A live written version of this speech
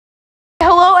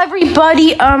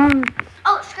everybody.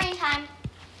 Oh, screen time.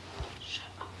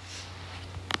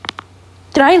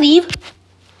 Did I leave?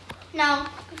 No,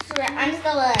 I'm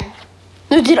still in.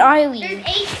 No, did I leave? There's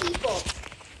 8 people.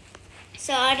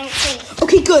 So I don't think.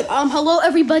 Okay, good. Hello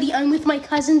everybody. I'm with my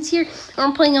cousins here.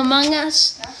 I'm playing Among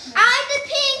Us. I'm the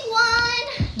pink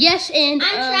one. Yes, and I'm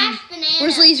Trash Banana.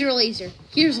 where's Laser?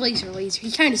 Here's Laser.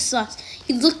 He kind of sus.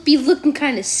 He be looking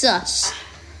kind of sus.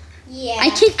 Yeah.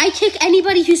 I kick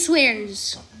anybody who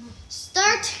swears.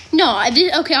 Start. No, I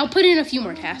did. Okay, I'll put in a few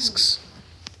more tasks.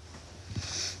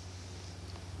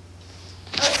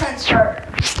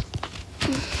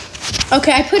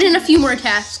 Okay, I put in a few more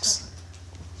tasks.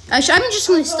 I'm just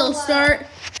gonna still start.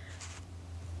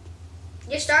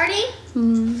 You're starting?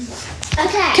 Okay.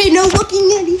 Okay. Okay, no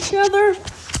looking at each other.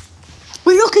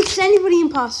 Wait, look, is anybody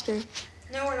imposter?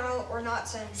 No, we're not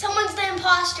saying. Someone's the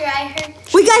imposter, I heard.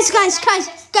 Wait, guys,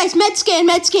 med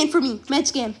scan for me, med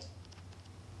scan.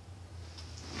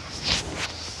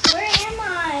 Where am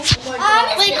I?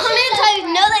 Wait, Clement, I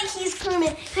know that he's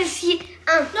Clement because he's doing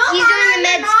the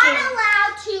med scan. You're not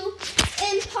allowed to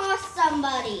impost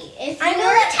somebody. If I know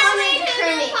that Clement's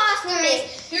the imposter.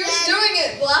 Who's doing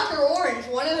it? Black or orange?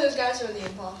 One of those guys are the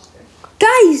imposter.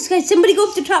 Guys, somebody go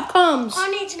up to top comms. I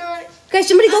need to know it. Guys,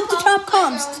 somebody go up to top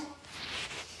comms.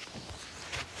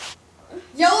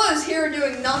 Yellow's here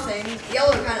doing nothing.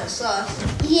 Yellow kind of sus.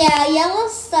 Yeah, yellow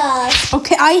sus.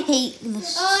 Okay, I hate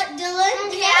this. Dylan.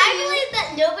 Okay, I believe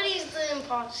that nobody's the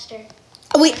imposter.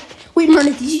 Oh, wait,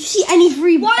 Myrna, did you see any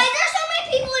free? Why are there so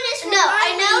many people in this room? No,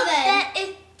 I know that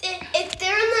if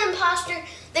they're in the imposter,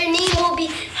 their name will be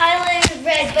highlighted with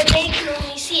red, but they can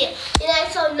only see it. And I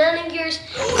saw none of yours. Dude,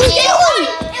 who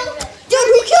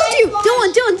killed you?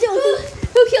 Dylan.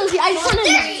 Who killed you? I just want to.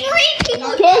 There's 3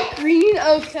 people. Dark green.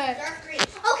 Okay. Dark green.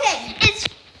 Okay, it's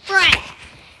Fred.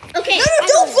 Okay. No,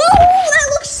 don't vote. That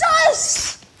looks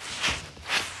sus.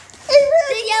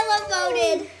 The yellow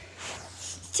voted.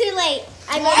 It's too late.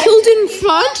 I Killed in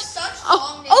front. Such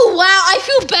long names. Oh wow, I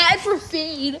feel bad for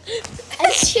Fade.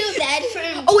 It's too bad for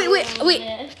him. Oh wait.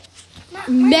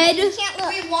 Med. You can't look.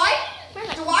 Wait, why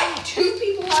do 2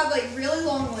 people have like really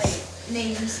long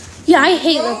names? Yeah, I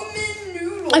hate them. Roman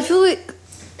noodle. I feel like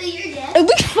So you're dead. it'd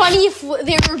be funny if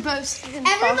they were both.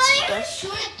 Everybody,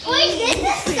 wait, this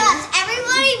is sus.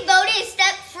 Everybody voted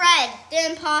except Fred, the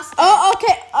imposter. Oh,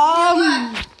 okay. I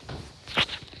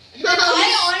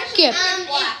honestly Skip. think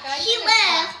black. He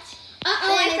left.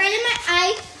 My friend and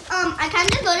I kind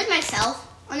of voted myself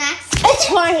on accident. It's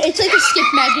fine. It's like a skip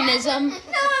mechanism. No,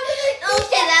 I'm like,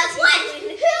 okay, that's what? Who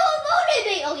voted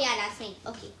me? Oh yeah, that's me.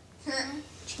 Okay.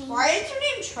 Why is your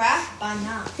name Trash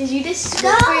Banana? Did you just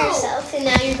vote for yourself and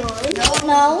now you're gone?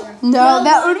 No. No,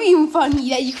 that would be funny.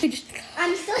 That you could just.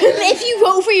 I'm still. If you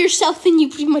vote for yourself, then you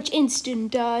pretty much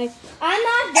instant die. I'm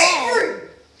not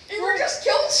dead. Avery just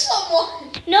killed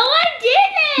someone. No, I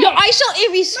didn't. No, I saw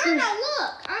Avery scream. Myrna,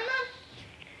 look. I'm not.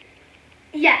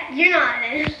 Yeah, you're not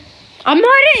in. I'm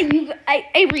not in.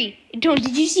 Avery, don't.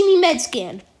 Did you see me med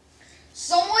scan?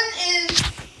 Someone is.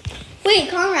 Wait,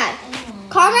 Conrad.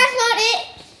 Conrad's not it.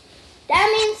 That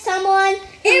means someone.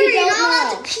 Avery, we you're don't not know.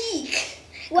 allowed to peek.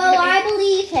 Well, I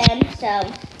believe him, so.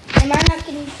 Am I not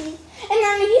getting peek? And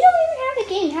now you don't even have the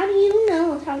game. How do you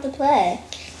know how to play?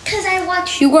 Because I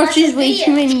watch. He watches way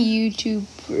too many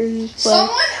YouTubers.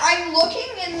 Someone, I'm looking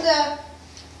in the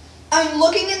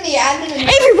admin.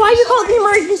 Avery, why you called the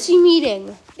emergency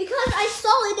meeting? Because I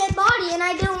saw a dead body and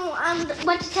I didn't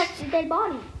want to touch the dead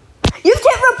body. You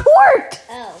can't report.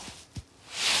 Oh.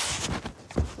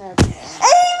 Okay.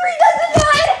 Avery doesn't know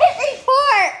how to hit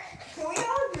report. Can we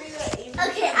all agree that Avery?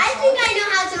 Okay, I think I know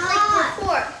how to click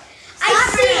report. I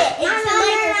see it. It's the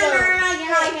microphone.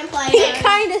 I can play. He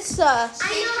kind of sus. I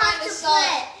know how to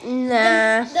Kinda play.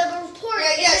 Nah. The report.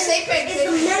 Yeah, same thing. It's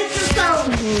a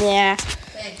microphone. Yeah.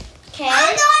 Okay.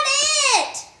 I'm not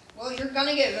it. Well, you're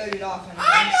gonna get voted off. I'm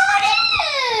not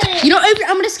it. You know, Avery,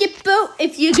 I'm gonna skip vote.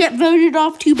 If you get voted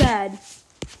off, too bad.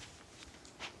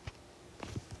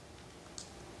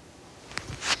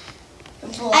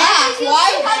 Black. feel Why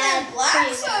so hasn't bad Black for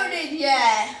you. voted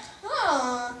yet?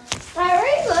 Huh. I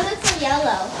already voted for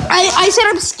yellow. I said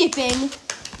I'm skipping.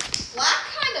 Black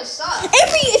kind of sucks.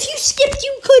 Avery, if you skipped,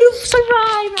 you could have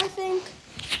survived, I think.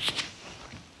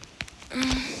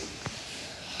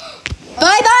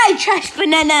 Bye-bye, Trash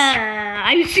Banana.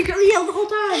 I was secretly yelled the whole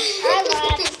time.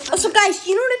 I left. So, guys,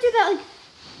 you know what I did that,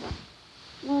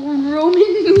 like,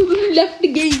 Roman noodle left the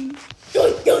game.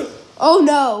 Oh,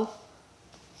 no.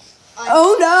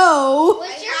 Oh, no.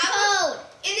 What's your code?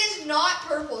 It is not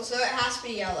purple, so it has to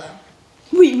be yellow.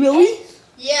 Wait, really?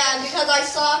 Yeah, because I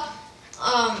saw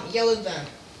yellow vent.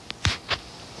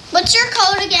 What's your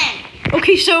code again?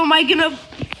 Okay, so am I gonna?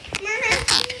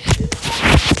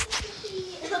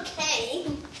 Okay.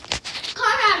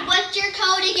 Conrad, what's your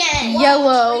code again?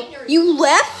 Yellow. You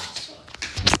left?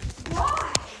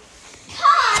 Why?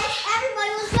 Because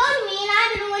everybody was voting me and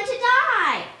I didn't want to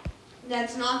die.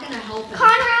 That's not gonna help him.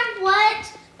 Conrad,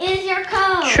 what is your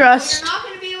code? Trust. You're not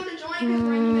gonna be able to join because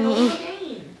we're in the middle of the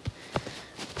game.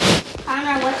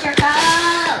 Conrad, what's your code?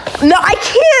 No, I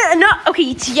can't. No.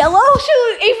 Okay, it's yellow. So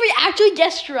Avery actually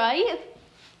guessed right.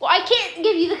 Well, I can't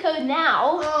give you the code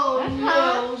now. Oh,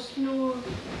 no.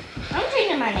 I'm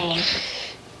changing my name.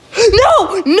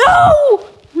 No! No!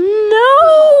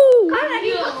 No! Conrad,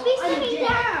 you must be sitting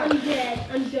down.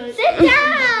 I'm dead. Sit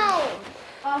down.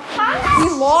 Conrad. We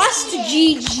lost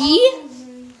GG.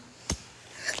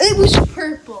 It was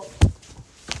purple.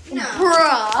 No.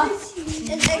 Bruh.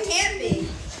 It can't be.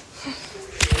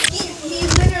 He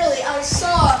literally, I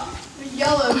saw the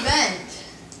yellow vent.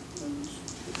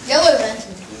 Yellow vent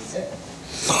is pizza.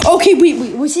 Okay,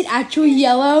 wait. Was it actually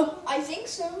yellow? I think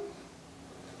so.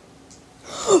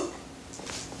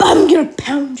 I'm gonna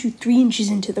pound you 3 inches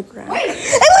into the ground. Wait. It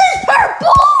was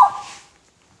purple!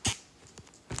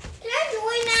 Can I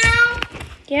join now?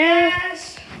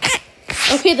 Yes.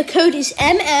 Okay, the code is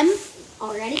MM.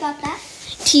 Already got that.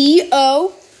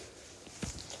 TORQ.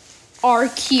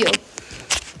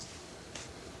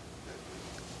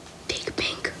 Big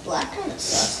pink. Black kind of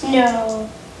sucks. No.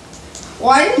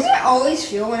 Why does it always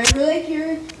feel whenever like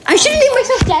you're... I should have made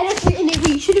myself dad of and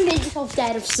you should have made yourself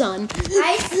dad of son.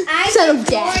 I Son of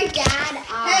did dad. your dad.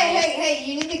 Hey,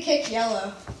 you need to kick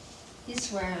yellow. He's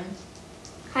swearing.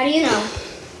 How do you know?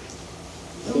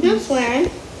 He's not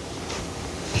swearing.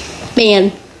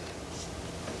 Man.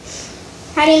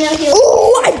 How do you know he was?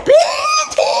 Oh, I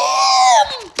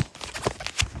banned him!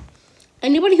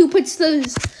 Anybody who puts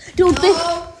those don't think.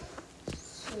 No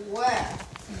swear.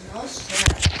 No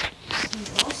swear.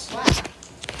 No swear.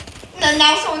 And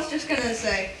now someone's just gonna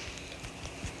say,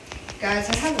 guys,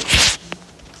 I have a question.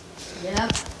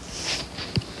 Yep.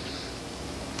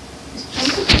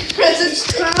 President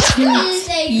Trump? Is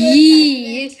a good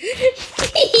Yee.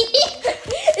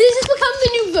 This has become the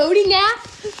new voting app.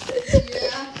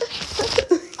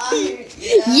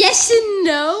 Yeah. Yes and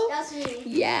no. That's me.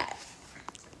 Yeah.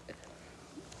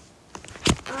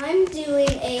 I'm doing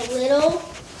a little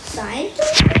science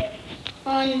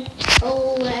on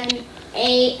ONAM.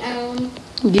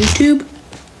 YouTube.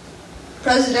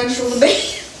 Presidential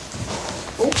debate.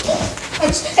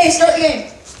 Hey, start the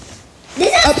game.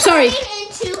 This is Oh, sorry. turning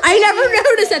into I never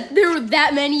noticed that there were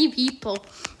that many people.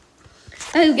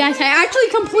 Oh, guys, I actually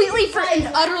completely and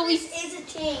utterly. This is a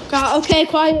team. Okay,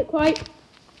 quiet.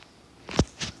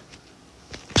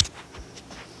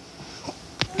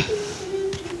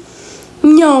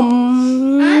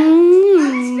 Yum.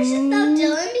 I'm suspicious about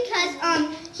Dylan because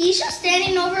he's just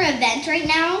standing over a vent right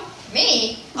now.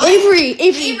 Me? Avery,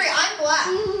 Avery, I'm black.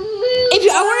 Avery,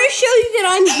 I want to show you that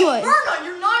I'm good. Vernon,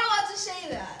 you're not allowed to say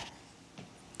that.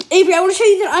 Avery, I want to show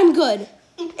you that I'm good.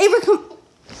 Avery, come.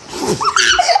 I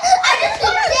just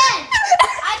got dead.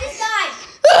 I just died.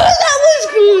 That was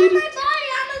good. My body,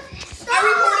 I'm a star. I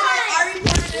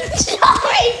reported it.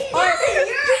 Sorry. You're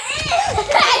in.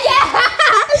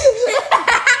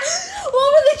 What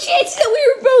were the chances that we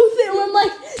were both in? I'm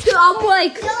like, Dylan,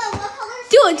 what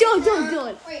color? do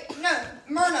it. Wait, no,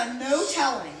 Myrna, no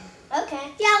telling. Okay.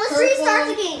 Yeah, let's Purple. restart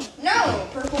the game. No,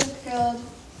 purple killed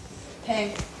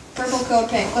pink. Purple killed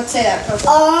pink. Let's say that,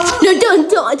 purple. No,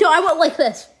 don't. I want like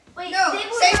this. Wait, No, they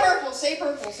were say not- purple, say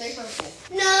purple, say purple.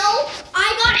 No,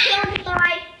 I got killed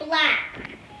by black,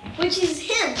 which is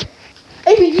him.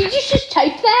 Avery, did you just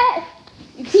type that?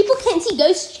 People can't see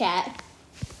ghost chat.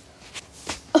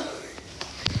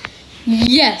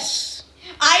 Yes.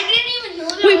 I didn't even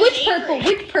know that. Wait, was which purple?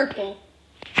 Avery. Which purple?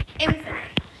 Infinite.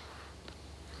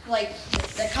 Like,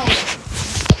 the color.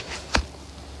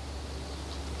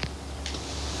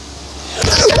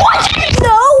 What?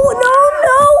 No.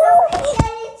 He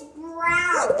said it's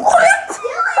brown. What?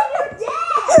 Dylan, you're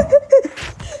dead.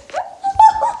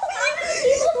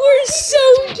 We're so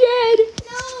dead.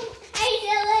 No. Hey,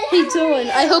 Dylan. Hey, Dylan,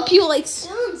 I hope you like.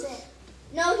 Dylan's it.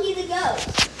 No, he's a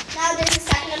ghost. Now there's a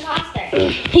second imposter.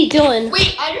 Hey, Dylan.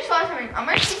 Wait, I just thought of something. I'm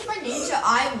gonna change my name to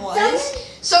I was.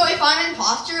 So if I'm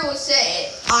imposter, let's say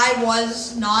I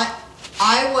was not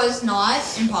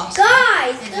imposter.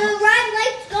 Guys, the red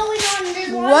light's going on and there's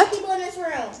a lot What? of people in this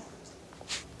room.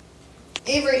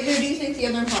 Avery, who do you think the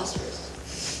other imposter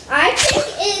is? I think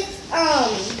it's,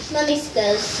 let me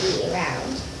go see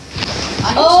around.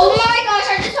 I Oh my gosh,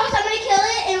 I just saw somebody kill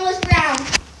it and it was brown.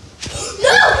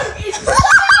 No!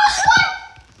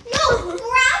 No!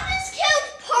 Brown is killed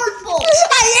purple.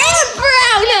 I am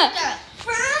brown.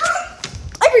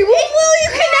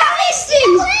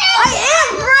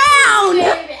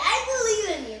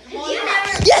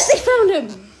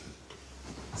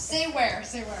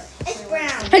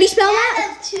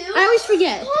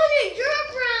 you're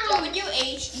brown.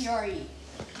 WHERE.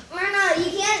 Myrna, you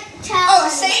can't tell. Oh,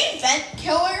 say vent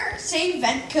killer. Say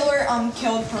vent killer.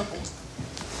 Killed purple.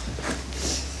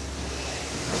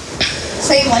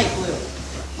 Say light blue.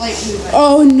 Light blue. Vent.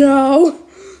 Oh no.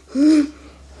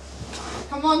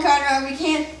 Come on, Conrad. We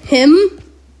can't. Him?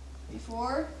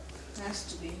 Before. It has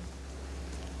to be.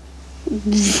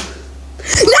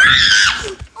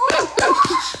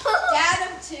 Dad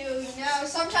of two. You know,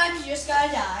 sometimes you just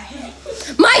gotta die.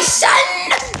 My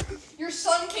son! Your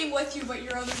son came with you, but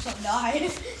your other son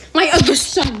died. My other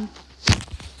son.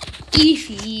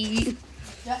 Eefy.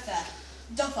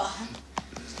 Duffa.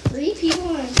 3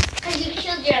 people. Because you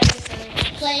killed your other son.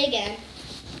 Play again.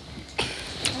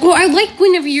 Well, I like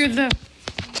whenever you're the...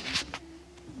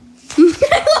 I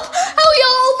love how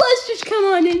y'all of us just come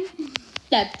on in.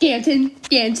 That dancing.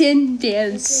 I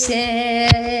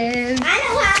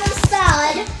know how to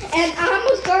stud, and I'm a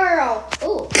girl.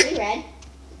 Ooh, you red.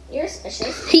 You're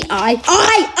suspicious. Hey, I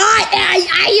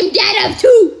am dad of 2.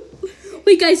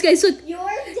 Wait, guys, look.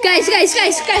 Guys,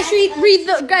 read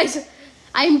the, guys.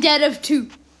 I am dad of 2.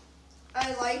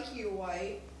 I like you,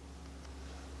 White.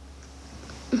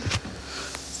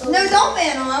 No, don't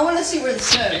ban him. I want to see where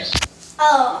this goes.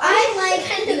 Oh, I'm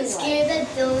kind of scared that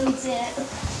Dylan's it.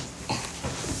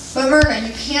 But Myrna,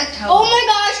 you can't tell. Oh my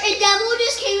gosh, a devil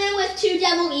just came in with 2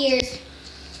 devil ears.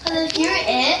 Because if you're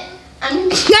it, I'm going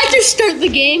to Can I just start the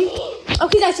game?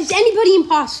 Okay, guys, is anybody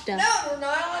imposter? No, we're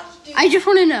not allowed to do I just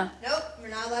want to know. Nope, we're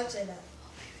not allowed to say that.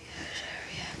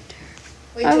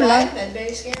 Wait, I do don't I know. have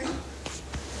medbay scan?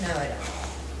 No, I don't.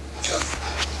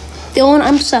 Dylan,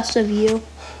 I'm obsessed with you.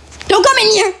 Don't come in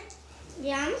here.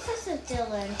 Yeah, I'm obsessed with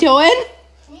Dylan. Dylan,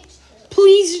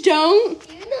 please don't.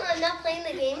 Even though I'm not playing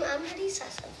the game, I'm pretty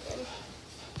obsessed with him.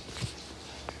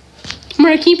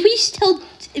 Mara, can you please tell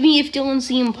me if Dylan's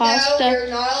the imposter? No, you're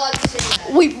not allowed to say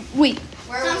that. Wait.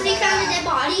 Where Somebody was found a that dead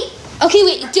body? Okay,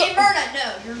 wait. Hey, Myrna,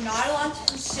 no, you're not allowed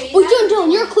to say Oh, that.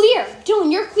 Dylan, you're clear.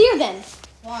 Dylan, you're clear then.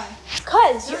 Why?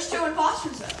 Cause. There's 2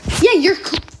 imposters though. Yeah, you're.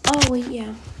 Oh wait,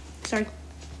 yeah. Sorry.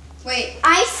 Wait,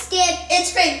 I skipped.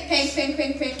 it's pink.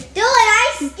 Dylan,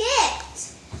 I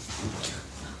skipped.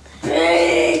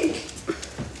 Pink.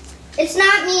 It's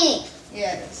not me.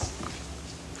 Yeah, it is.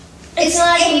 It's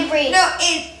not Avery. No,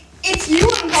 it's you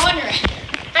and Connor.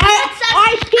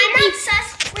 I'm not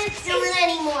obsessed with Dylan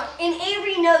anymore. And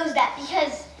Avery knows that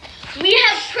because we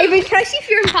have proof. Avery, can I see if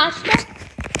you're imposter?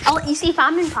 I'll let you see if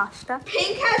I'm imposter.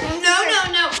 Pink has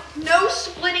no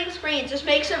splitting screens. Just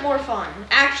makes it more fun.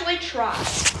 Actually, try.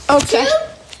 Okay.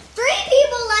 3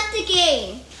 people left the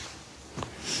game.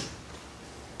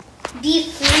 Be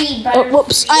free, but Oh,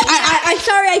 whoops. I'm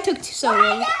sorry I took so why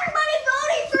long. is everybody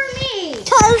voting for me?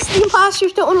 Because the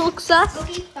imposters don't want to look sus.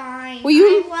 Okay, fine. Were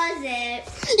you- I wasn't.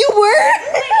 You were?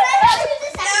 Wait, can I tell you the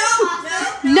second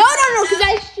imposter? No, because I.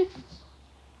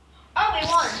 Oh, we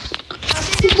won.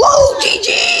 Whoa, GG,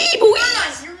 boy.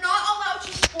 You're not allowed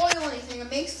to spoil anything. It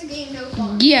makes the game no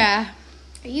fun. Yeah.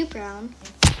 Are you brown?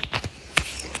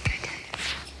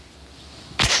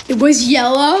 It was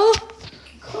yellow.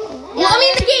 Cool. Well, I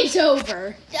mean, the game's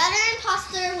over. The other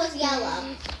imposter was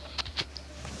yellow.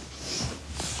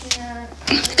 Yeah.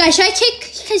 Guys, should I take?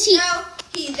 Because he. No,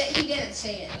 he didn't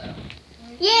say it though.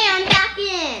 Yeah, I'm back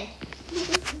in.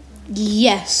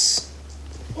 Yes.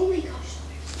 Oh my gosh.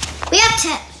 We have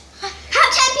 10. Have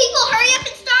 10 people. Hurry up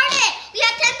and start it. We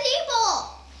have 10 people.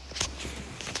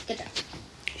 Good job.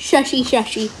 Shushy.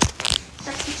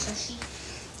 Sussy.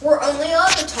 We're only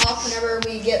allowed to talk whenever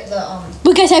we get the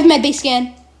But guys, I have med base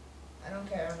scan. I don't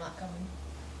care. I'm not coming.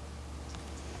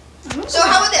 So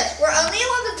how about this? We're only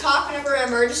allowed to talk whenever an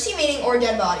emergency meeting or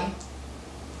dead body.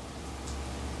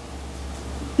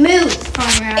 Move,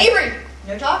 Conrad. Avery,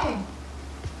 no talking.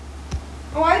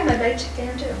 Oh, I have my bed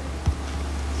scanner too.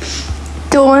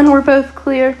 Dylan, we're both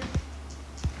clear.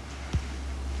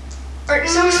 Alright,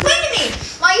 so explain to me.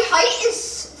 My height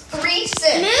is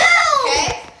 3'6". Move.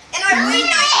 Okay? And I really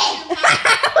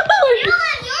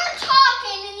Dylan, you're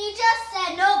talking and you just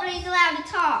said nobody's allowed to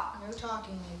talk. No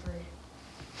talking, Avery.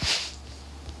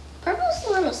 Purple's a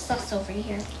little sus over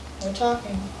here. No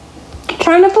talking.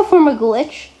 Trying to perform a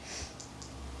glitch.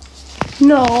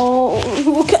 No.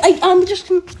 Okay, I'm just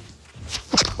gonna.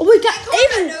 Oh, we got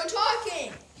Avery. No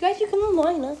talking. You guys, you come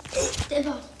online, huh? Dead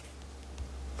body.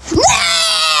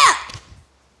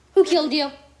 Who killed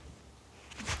you?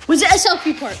 Was it a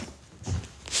self-report?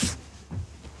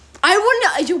 I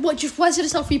want to know. What? Just was it a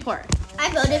self-report? I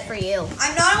voted for you.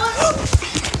 I'm not allowed.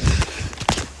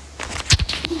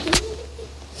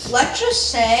 Let's just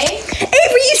say.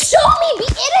 Avery, you saw me. Be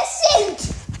innocent.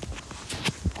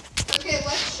 Okay,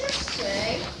 let's just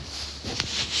say.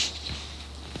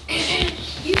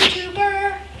 You two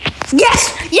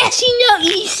Yes! Yes,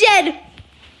 he said.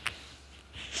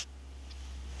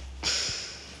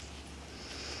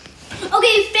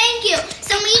 Okay, thank you.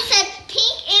 Somebody said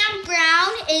pink and brown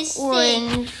is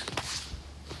Orange. safe.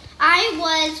 I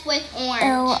was with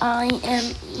orange. Lime.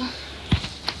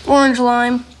 Orange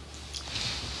lime.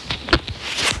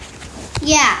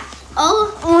 Yeah.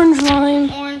 Oh, Orange lime.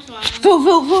 orange one.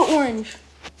 Vote orange.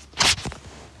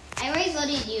 I already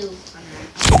voted you on that.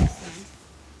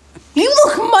 You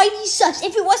look mighty sus.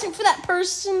 If it wasn't for that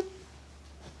person.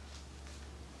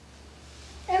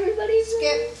 Everybody's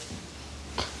Skip.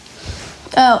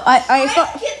 Oh, I I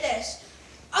thought. get this.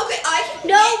 Okay, I can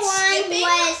No get one skipping.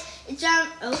 was jump.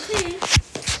 Okay.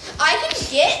 I can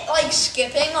get like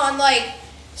skipping on like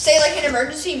say like an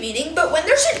emergency meeting, but when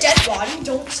there's a dead body,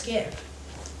 don't skip.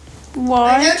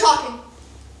 Why? No talking.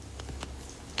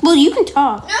 Well, you can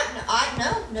talk. No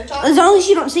talking. As long as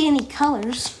you don't see any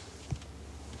colors.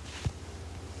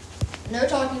 No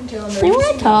talking to emergency. You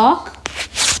want to talk?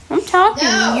 I'm talking.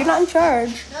 No. You're not in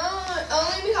charge. No,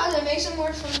 only because it makes it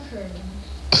more fun for me.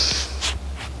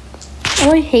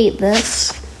 Oh, I hate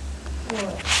this.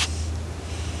 What?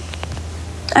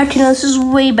 Actually, no, this is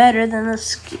way better than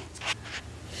this.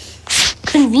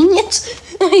 Convenience?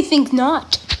 I think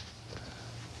not.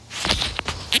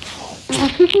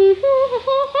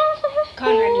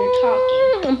 Conrad, you're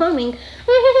talking. I'm humming.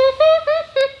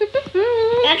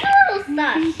 That's a little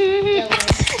sus.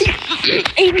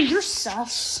 Avery, you're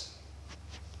sus.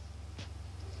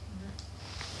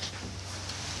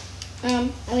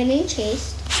 I'm getting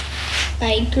chased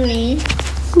by green.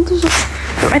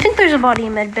 I think there's a body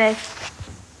in med bay.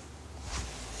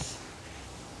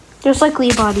 There's likely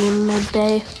a body in med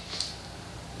bay.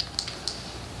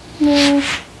 No.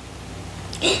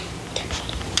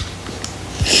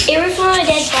 It was not a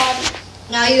dead body.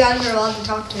 Now you guys are allowed to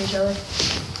talk to each other.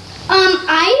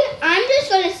 I'm just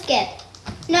gonna skip.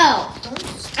 No,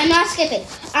 I'm not skipping.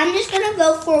 I'm just gonna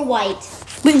vote for white.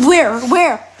 Wait, where?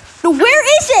 No, where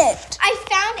is it? I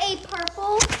found a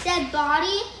purple dead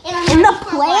body, and I'm In the voting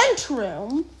for white. plant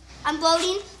room. I'm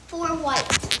voting for white.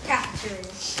 Cafeteria.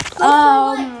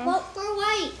 Vote for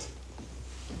white.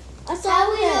 That's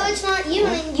all we know it's not you,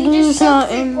 and you just He's not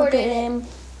in the self-reported it. game.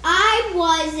 I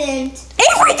wasn't.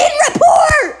 Avery didn't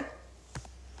report!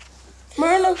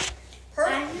 Myrna. Her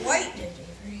white did,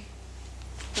 Avery.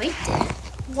 White.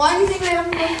 Why do you think I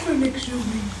haven't voted for Nick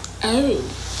Schumann? Oh.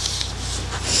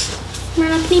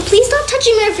 Myrna, please stop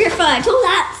touching me with your foot. I told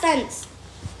that sense.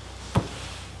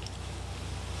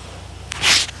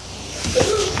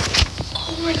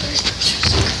 Oh my gosh.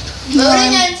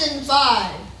 Voting ends in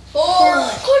 5, 4,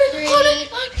 3, 2,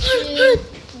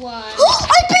 1.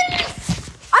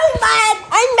 I'm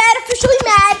mad, officially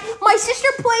mad. My sister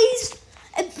plays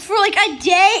for like a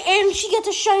day and she gets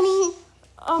a shiny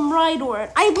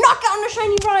Rhydorn. I have not gotten a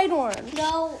shiny Rhydorn.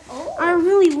 No. Oh. I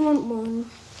really want one.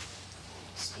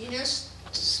 You know,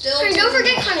 still. Hey, don't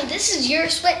forget, Connie, this is your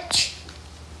Switch.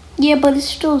 Yeah, but it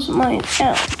still is my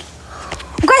account.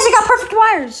 Guys, I got perfect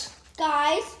wires.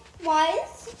 Guys, why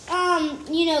is,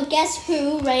 guess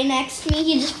who right next to me?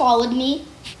 He just followed me.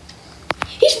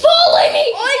 He's following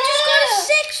me! Oh, I just got a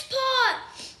 6-pot.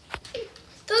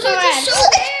 Those are Correct. just so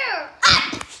rare.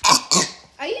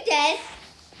 Are you dead?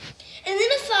 And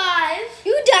then a 5.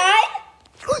 You died?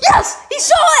 Yes, he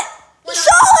saw it. He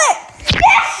saw it.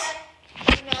 Yes.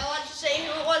 I'm not allowed to say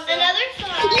who it was. Another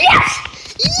 5. Yes.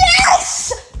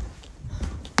 Yes.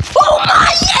 Oh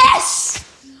my yes.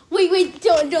 Wait,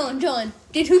 Dylan.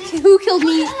 Did who killed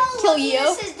me kill you?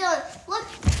 This is Dylan. Look,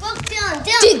 Dylan.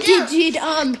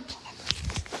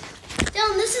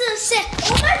 Dylan, this is a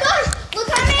 6. Oh my gosh! Look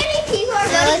how many people are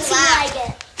voting for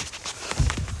Dragon.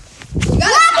 She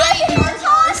got a shiny Charizard.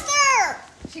 Imposter!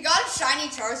 She got a shiny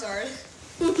Charizard.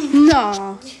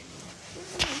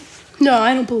 No,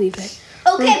 I don't believe it.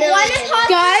 Okay, one imposter.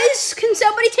 Guys, can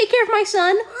somebody take care of my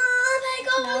son? Oh my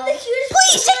god, one of the cutest.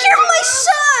 Please take care of my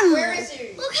son. Where is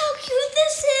he? Look how cute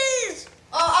this is.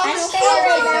 Oh, I'm I'll staying go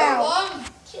right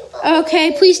now.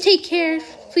 Okay, please take care.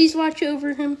 Please watch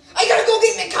over him. I gotta go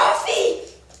get me coffee.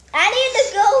 I need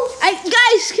to go.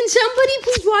 Guys, can somebody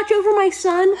please watch over my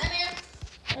son? I'm here.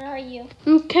 Where are you?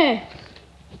 Okay.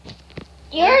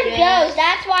 You're a ghost.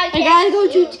 That's why I I gotta go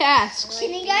do tasks.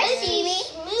 Can you guys see me?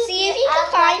 See if you can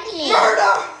find me.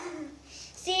 Murder.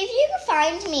 See if you can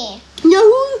find me. No,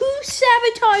 who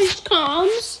sabotaged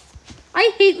comms?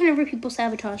 I hate whenever people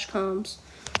sabotage comms.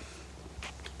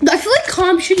 I feel like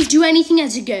comms shouldn't do anything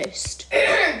as a ghost.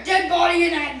 Dead body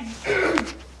in it.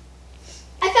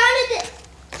 I found it.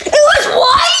 It was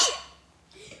white!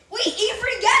 Wait,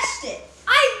 Avery guessed it.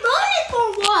 I voted for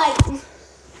white.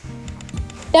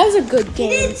 That was a good game.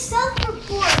 Did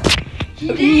self-report.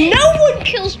 No one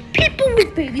kills people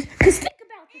with babies. Because think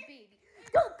about the baby.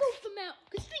 Don't go from out.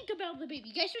 Because think about the baby.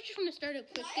 You guys are just going to start a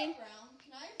quick game. Can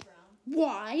I have brown?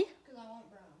 Why? Because I want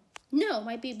brown. No,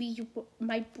 my baby.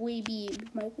 I'm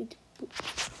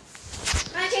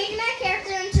changing my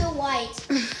character into white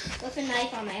with a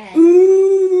knife on my head.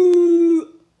 Ooh.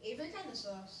 Avery kind of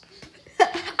sucks.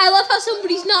 I love how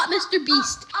somebody's not Mr.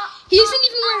 Beast. He isn't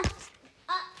even wearing.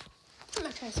 I'm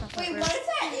not trying to stop Wait, that. what if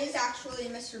that is actually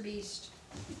Mr. Beast?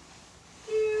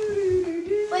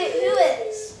 Wait, who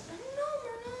is? I don't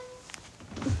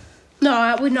know, No,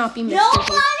 that would not be Mr. Nobody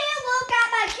Beast. look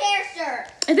at my character.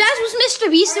 If that was Mr.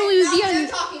 Beast, then we would be on. No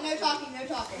talking, no talking, no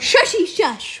talking. Shushy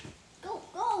shush. Go,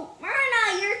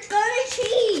 Myrna, you're gonna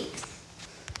cheat.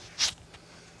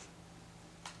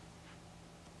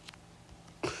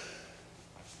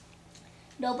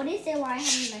 Nobody say why I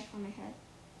have a knife on my head.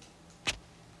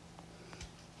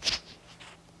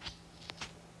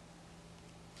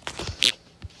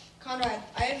 Conrad,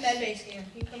 I have med-based game.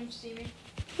 Can you come see me?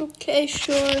 Okay,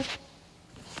 sure.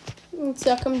 One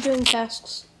sec, I'm doing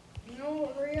tasks.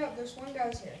 No, hurry up. There's one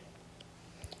guy's here.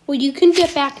 Well, you can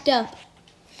get backed up.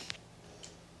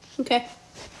 Okay.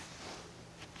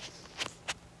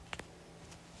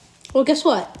 Well, guess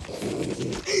what?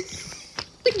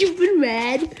 You've been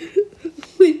mad.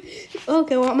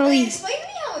 Okay, well, I'm gonna Wait, leave. explain to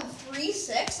me how I'm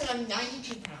 3'6" and I'm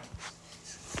 92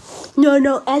 pounds.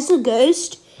 No, as a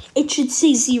ghost, it should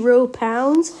say 0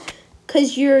 pounds,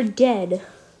 because you're dead.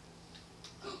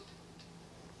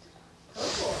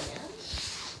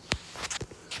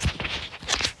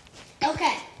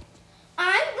 Okay.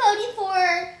 I'm voting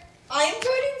for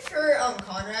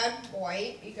Conrad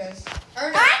White because.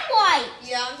 Or no. I'm white.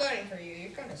 Yeah, I'm voting for you.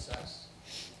 You're kind of sus.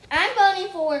 I'm voting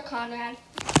for Conrad.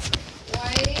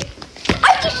 White.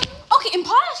 Okay,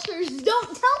 imposters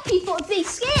don't tell people if they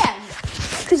scam,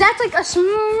 because that's like a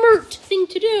smart thing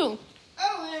to do.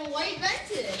 Oh, and White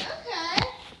vented. Okay.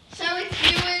 So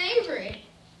it's you and Avery.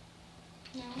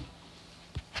 No.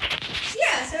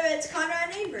 Yeah, so it's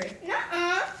Conrad and Avery.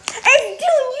 Nuh-uh. Hey,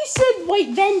 Dylan, you said white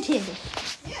vented.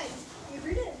 Yeah,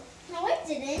 Avery did. No, I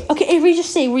didn't. Okay, Avery,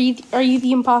 just say, are you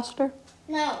the imposter?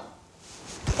 No.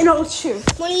 No, it's true.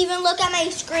 Want to even look at my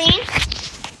screen?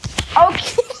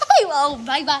 Okay, well,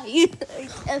 bye-bye.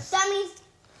 That means...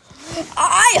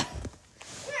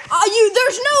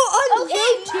 There's no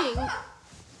unvoting.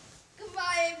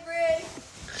 Goodbye, Avery.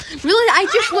 Really, I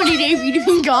just wanted Avery to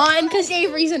be gone, because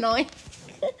Avery's annoying.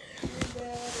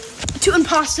 Two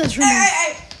imposters remaining.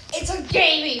 Hey, it's a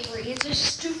game, Avery. It's a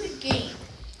stupid game.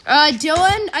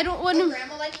 Dylan, I don't want Would to...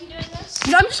 Grandma like you doing this?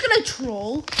 No, I'm just gonna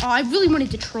troll. Oh, I really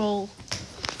wanted to troll.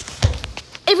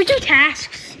 Avery, do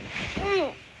tasks.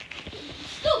 Still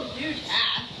do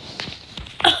that.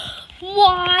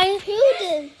 Why? Who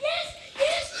did?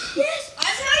 Yes.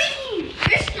 I'm not even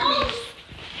Mr.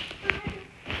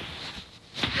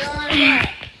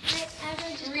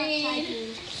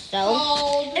 Green. So?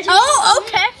 Gold. Oh,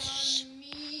 okay.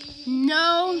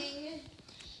 No,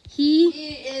 he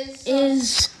is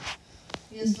is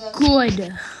the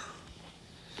good.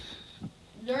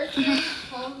 dark green.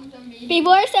 Home to me.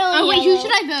 People are selling Oh, wait, yellow. who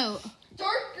should I vote?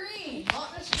 Dark green, not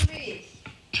Mr. Beast.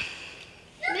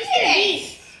 You're Mr. kidding.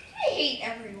 Beast. I hate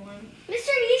everyone. Mr.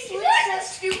 Beast You're looks like a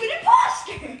stupid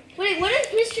imposter. Wait, what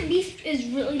if Mr. Beast is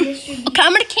really Mr. Beast? Okay,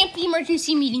 I'm gonna camp the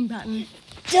emergency meeting button.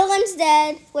 Dylan's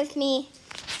dead with me.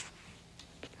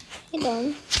 Hey,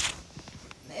 Dylan.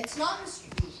 It's not Mr.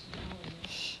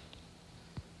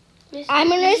 Beast. I'm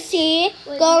gonna see.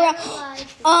 Go around.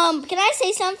 Can I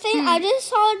say something? I just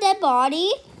saw a dead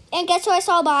body, and guess who I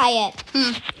saw by it?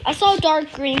 I saw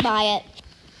dark green by it.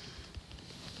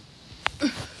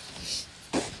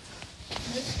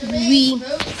 Mr. We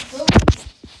Beast, vote.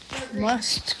 Dark green.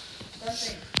 must Dark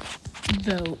green.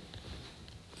 vote.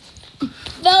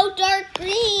 Vote dark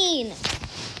green.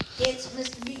 It's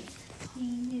Mr. Beast.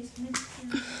 He is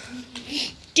Mr.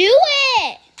 Beast. Do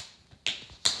it.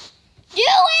 Do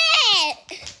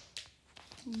it.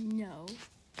 No.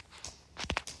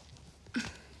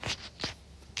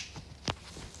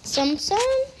 Some.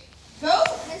 Vote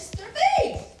Mr.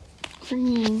 Beast.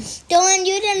 Green. Dylan,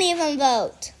 you didn't even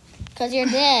vote, cause you're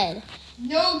dead.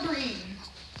 No green.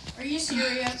 Are you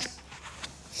serious?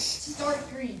 It's dark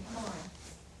green. Come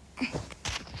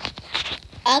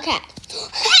on. Okay.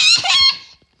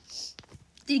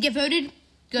 Did he get voted?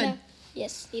 Good. No.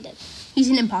 Yes, he did. He's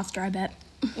an imposter, I bet.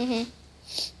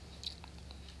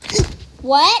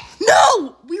 What?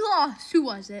 No! We lost. Who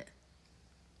was it?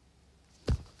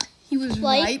 He was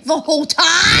White. right the whole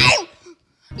time.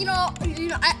 You know.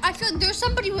 I feel there's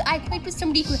somebody who I played with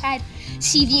somebody who had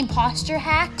see the imposter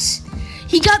hacks.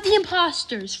 He got the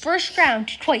imposters first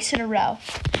round twice in a row.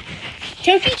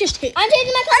 Chunky just hit. I'm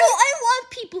taking my color. I love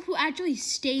people who actually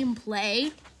stay and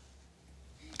play.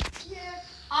 Yeah,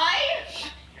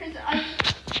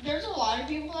 there's a lot of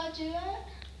people that do that,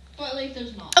 but like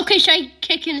there's not. Okay, should I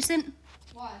kick Innocent?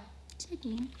 Why? It's a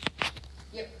game.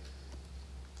 Yep.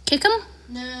 Kick him?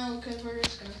 No, because we're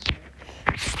just gonna.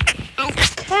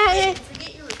 Okay.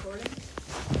 Forget you're recording.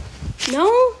 No?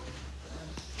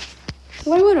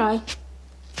 Why would I?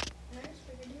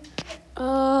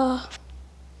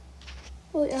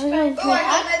 Wait, Oh, I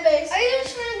have my base. Are you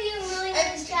just trying to be a really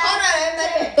nice guy? Hold on, I have my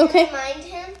base. Okay. Remind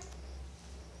him.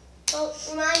 Well,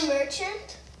 remind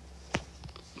Merchant.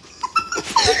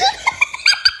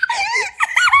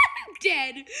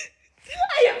 Dead.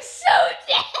 I am so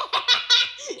dead.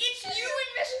 It's you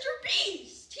and Mr.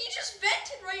 Beast. He just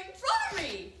vented right in front of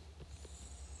me.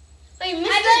 Wait,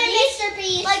 Mr.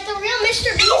 Beast? Like the real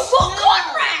Mr. Beast? full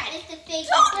Conrad. It's the fake.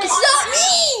 It's not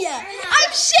me.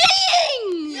 I'm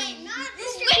saying. Wait, not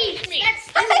Mr. Wait, Beast. me. That's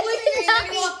I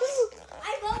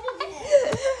voted him.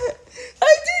 I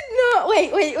did not.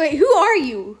 Wait. Who are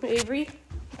you, Avery?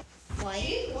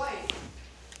 He's white.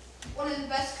 One of the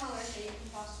best colors that you can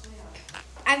possibly have.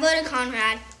 I voted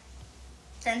Conrad.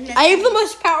 I have the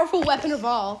most powerful weapon of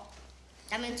all.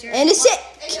 That means you're Innocent.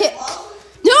 Kick.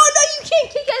 No, you can't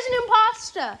kick as an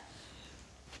imposter.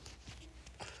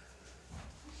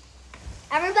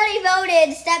 Everybody voted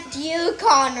except you,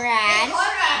 Conrad.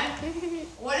 Conrad,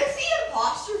 what if the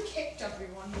imposter kicked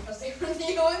everyone because they were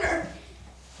the owner?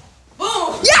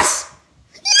 Boom! Yes!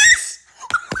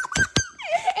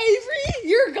 Avery,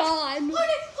 you're gone.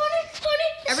 Honey.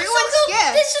 Everyone's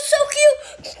scared. This is so cute.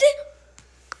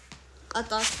 A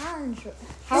orange.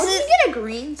 How did you get a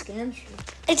green skin?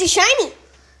 It's a shiny.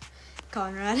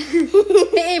 Conrad.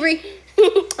 Hey, Avery.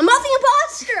 I'm not the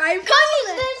imposter. I'm Honey's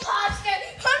the imposter.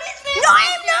 No, I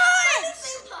am not. He's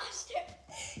the imposter.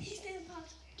 He's the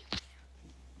imposter.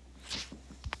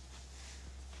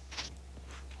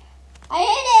 I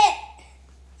hit it.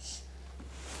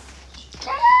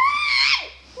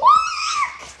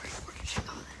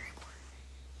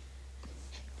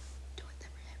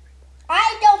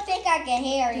 I don't think I can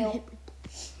hear you.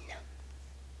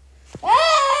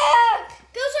 Ah!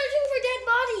 Go searching for dead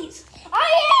bodies. I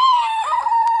am.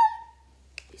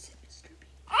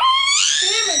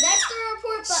 Remember, that's the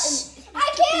report button. I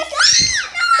can't.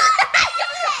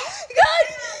 God.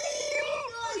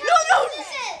 No.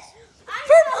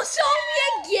 Purple saw me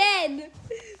again.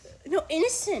 No,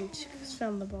 Innocent just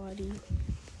found the body.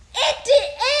 It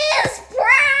is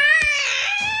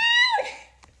brown.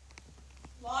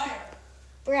 Liar.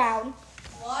 Brown.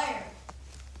 Liar.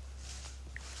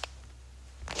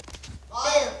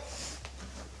 Bill.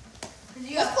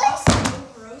 You got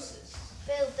osteoporosis.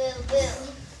 Bill.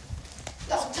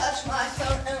 Don't touch my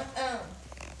phone.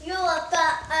 You are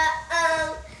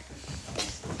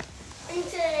and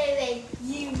today,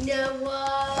 you know what?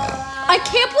 I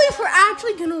can't believe we're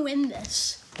actually gonna win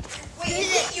this. Wait,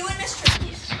 is it you and Mr.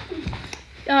 Beast?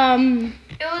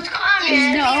 It was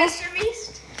Conrad. No. Mr.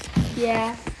 Beast?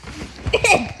 Yeah.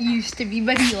 It used to be,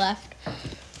 but he left.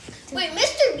 Wait,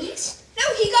 Mr. Beast? No,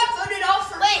 he got voted off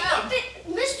for round.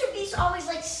 Mr. Beast always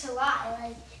likes to lie,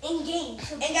 like in games.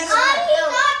 So And guess I'm what?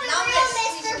 not the Not real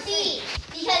Mr. Mr. Beast.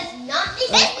 Because it's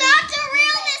not the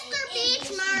real Mr.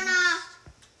 Beast, Myrna.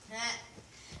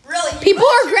 Really? People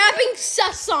are grabbing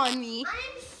sus on me.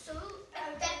 I'm so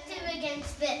effective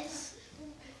against this.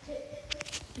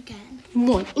 Again.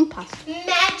 One imposter.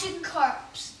 Magic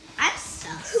carps. I'm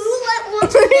sus. Who let one?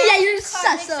 Yeah, you're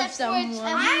sus of someone.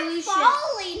 I'm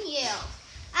following you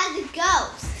as a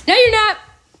ghost. No, you're not.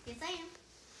 Yes, I am.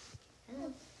 Hello.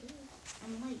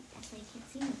 I'm white. That's why you can't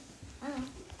see me. Hello.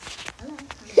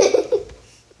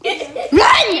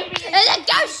 Run! There's a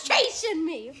ghost chasing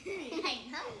me. I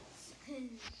know.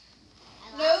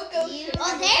 No ghost.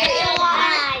 Oh, there you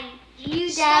are. You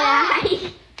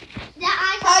died.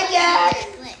 Hi, Dad.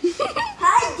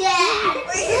 Hi, Dad.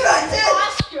 Wait, you got Dad.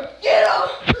 Get him.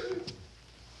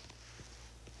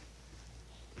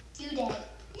 You dead.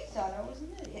 You thought I was an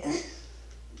idiot.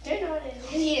 You're not an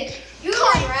idiot.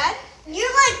 Conrad.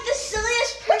 You're like the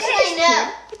silliest person I know.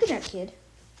 Look at that kid.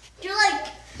 You're like,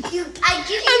 I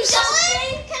give you I'm something.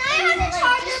 Can I have the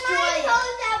charger? My iPod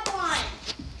that one.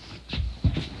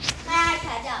 My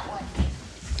iPad that one.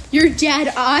 Your dad,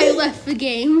 I left the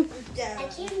game. I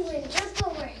can't even jump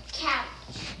over a couch.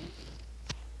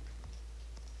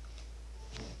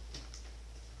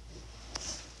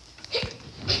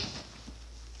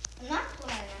 I'm not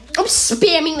playing. I'm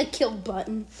spamming the kill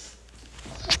button.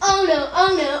 Oh no.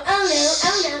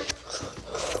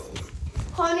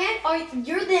 Conrad,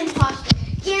 you're the imposter.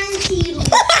 Guaranteed.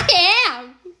 I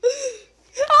am.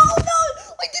 Oh no!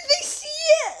 Like, did they see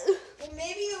it? Well,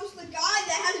 maybe it was the guy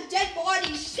that had a dead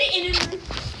body sitting in the.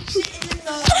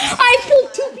 I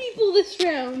killed 2 people this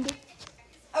round.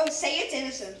 Oh, say it's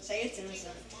innocent. Say it's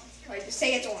innocent. Right,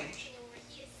 say it's orange.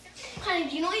 Honey,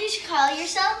 do you know what you should call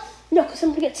yourself? No, because I'm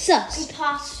gonna get sus.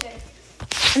 Imposter.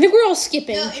 I think we're all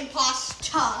skipping. No,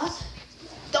 imposter.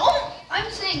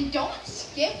 I'm saying don't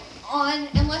skip on,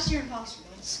 unless you're imposter.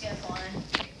 Don't skip on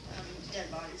dead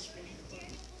bodies.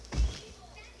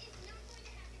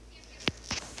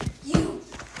 You.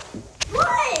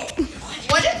 What?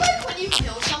 What if, like, when you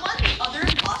kill someone, the other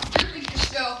imposter can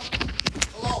just go,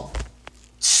 lol.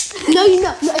 No, you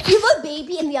know. No, if you have a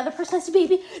baby and the other person has a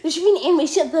baby, there should be an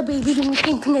animation of the baby doing the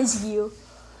same thing as you.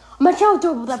 Imagine how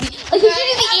adorable that'd be. Like, if you do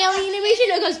the alien animation,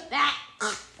 it goes back.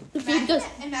 The baby goes.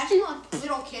 Imagine a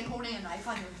little kid holding a knife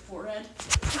on your forehead.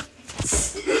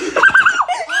 Oh,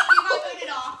 you got voted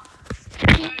off.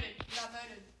 You got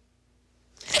voted.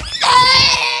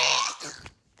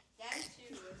 That too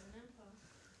was an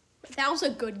imposter. That was a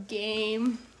good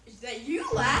game. Is that you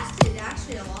lasted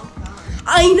actually a long time.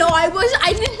 I know. I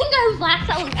didn't think I would last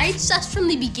that long. I sussed from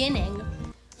the beginning.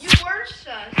 You were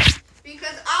sus.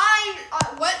 Because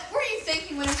what were you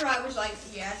thinking whenever I was like,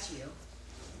 yeah, it's you?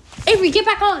 Avery, get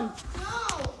back on.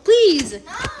 No. Please. No.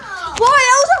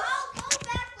 Why?